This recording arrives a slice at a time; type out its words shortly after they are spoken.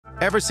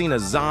Ever seen a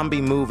zombie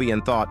movie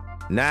and thought,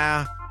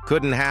 nah,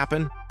 couldn't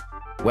happen?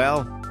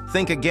 Well,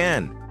 think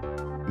again.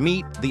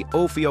 Meet the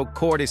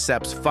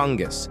Ophiocordyceps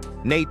fungus,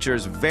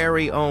 nature's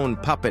very own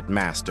puppet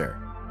master.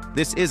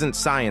 This isn't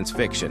science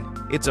fiction.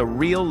 It's a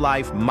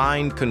real-life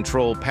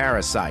mind-control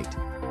parasite.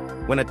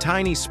 When a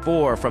tiny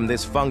spore from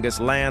this fungus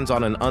lands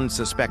on an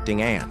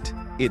unsuspecting ant,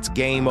 it's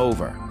game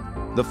over.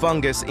 The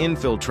fungus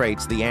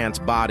infiltrates the ant's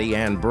body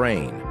and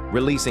brain,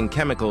 releasing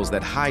chemicals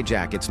that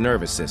hijack its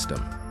nervous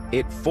system.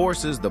 It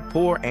forces the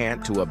poor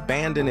ant to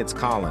abandon its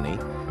colony,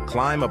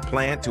 climb a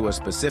plant to a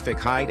specific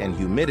height and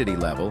humidity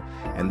level,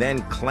 and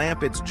then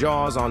clamp its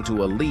jaws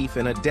onto a leaf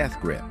in a death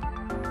grip.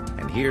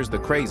 And here's the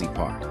crazy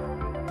part.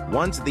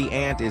 Once the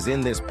ant is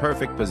in this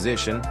perfect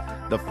position,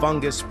 the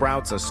fungus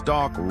sprouts a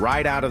stalk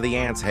right out of the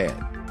ant's head.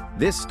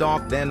 This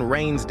stalk then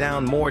rains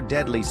down more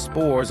deadly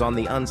spores on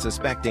the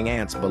unsuspecting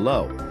ants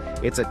below.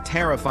 It's a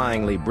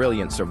terrifyingly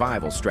brilliant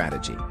survival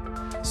strategy.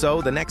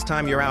 So the next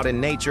time you're out in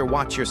nature,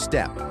 watch your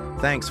step.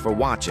 Thanks for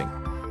watching.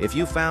 If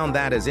you found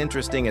that as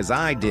interesting as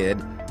I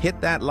did,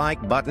 hit that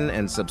like button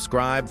and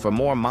subscribe for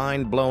more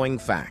mind-blowing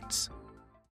facts.